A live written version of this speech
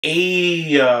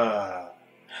I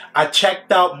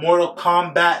checked out Mortal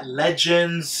Kombat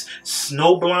Legends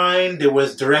Snowblind. It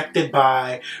was directed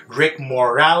by Rick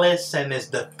Morales and is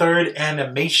the third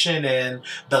animation in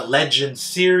the Legends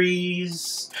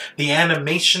series. The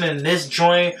animation in this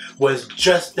joint was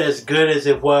just as good as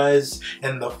it was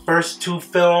in the first two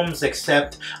films,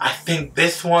 except I think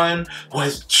this one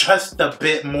was just a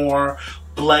bit more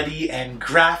bloody and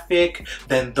graphic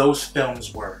than those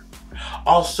films were.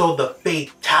 Also, the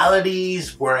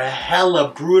fatalities were hella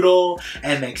brutal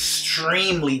and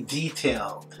extremely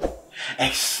detailed,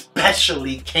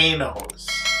 especially Kano's.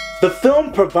 The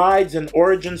film provides an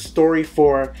origin story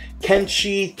for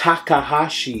Kenshi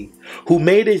Takahashi, who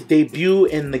made his debut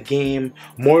in the game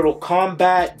Mortal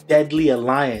Kombat Deadly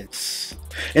Alliance.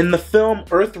 In the film,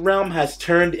 Earthrealm has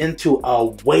turned into a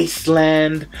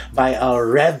wasteland by a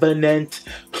revenant,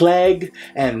 plague,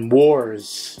 and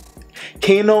wars.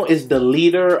 Kano is the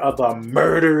leader of a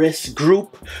murderous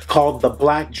group called the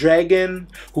Black Dragon,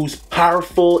 whose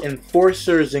powerful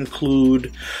enforcers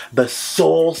include the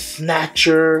Soul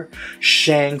Snatcher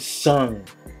Shang Tsung.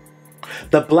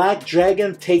 The Black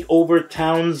Dragon take over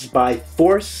towns by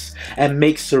force and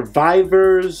make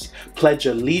survivors pledge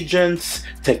allegiance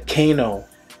to Kano.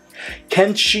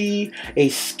 Kenshi, a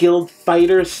skilled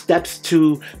fighter, steps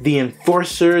to the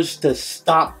enforcers to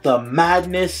stop the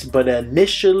madness, but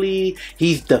initially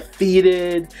he's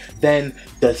defeated, then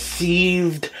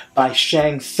deceived by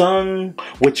Shang Tsung,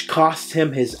 which costs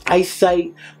him his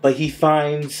eyesight, but he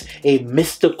finds a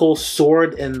mystical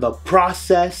sword in the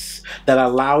process that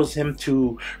allows him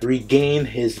to regain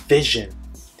his vision.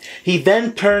 He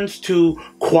then turns to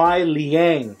Kuai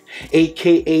Liang,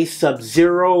 aka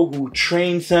Sub-Zero, who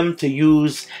trains him to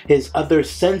use his other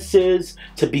senses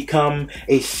to become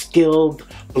a skilled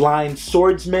blind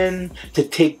swordsman to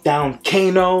take down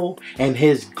Kano and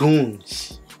his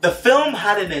goons. The film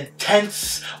had an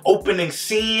intense opening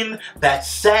scene that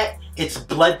set its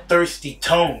bloodthirsty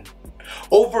tone.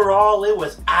 Overall, it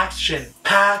was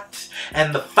action-packed,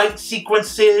 and the fight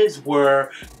sequences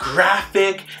were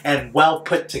graphic and well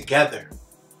put together.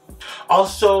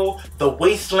 Also, the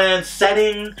wasteland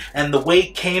setting and the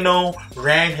way Kano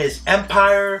ran his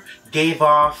empire gave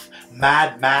off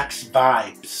Mad Max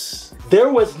vibes.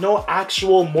 There was no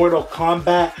actual Mortal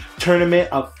Kombat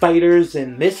tournament of fighters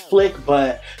in this flick,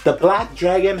 but the Black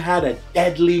Dragon had a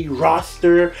deadly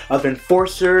roster of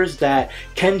enforcers that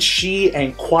Kenshi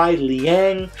and Kuai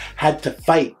Liang had to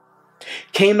fight.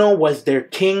 Kano was their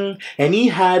king, and he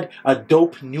had a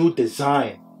dope new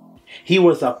design. He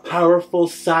was a powerful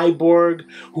cyborg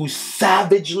who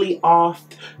savagely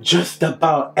offed just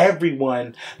about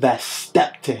everyone that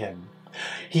stepped to him.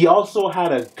 He also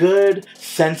had a good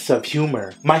sense of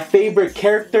humor. My favorite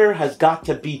character has got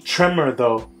to be Tremor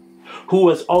though, who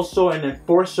was also an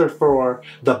enforcer for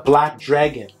the Black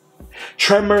Dragon.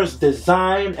 Tremor's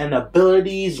design and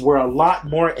abilities were a lot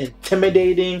more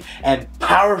intimidating and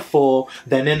powerful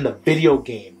than in the video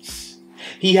games.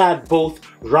 He had both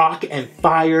rock and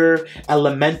fire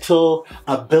elemental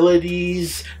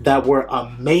abilities that were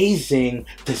amazing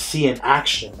to see in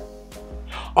action.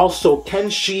 Also,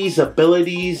 Kenshi's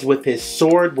abilities with his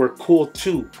sword were cool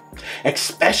too,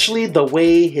 especially the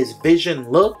way his vision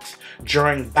looked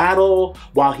during battle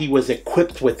while he was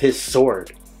equipped with his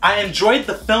sword. I enjoyed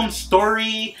the film's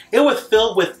story. It was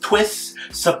filled with twists,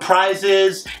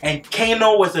 surprises, and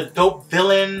Kano was a dope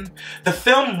villain. The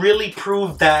film really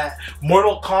proved that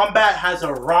Mortal Kombat has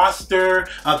a roster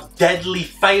of deadly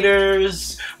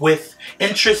fighters with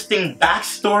interesting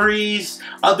backstories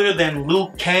other than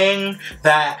Liu Kang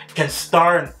that can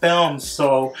star in films.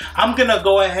 So I'm gonna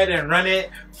go ahead and run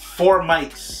it 4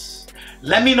 mics.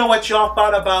 Let me know what y'all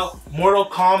thought about Mortal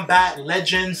Kombat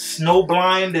Legends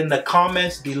Snowblind in the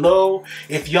comments below.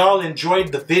 If y'all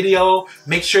enjoyed the video,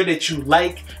 make sure that you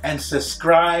like and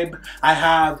subscribe. I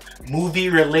have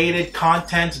movie-related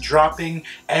content dropping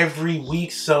every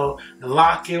week, so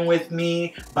lock in with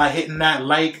me by hitting that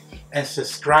like and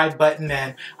subscribe button,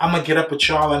 and I'm gonna get up with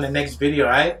y'all on the next video,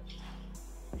 alright?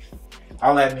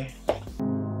 Holla at me.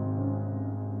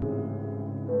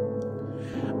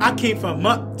 I came from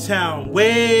uptown,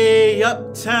 way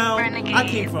uptown. I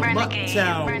came from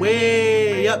uptown,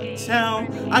 way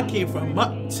uptown. I came from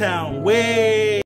uptown, way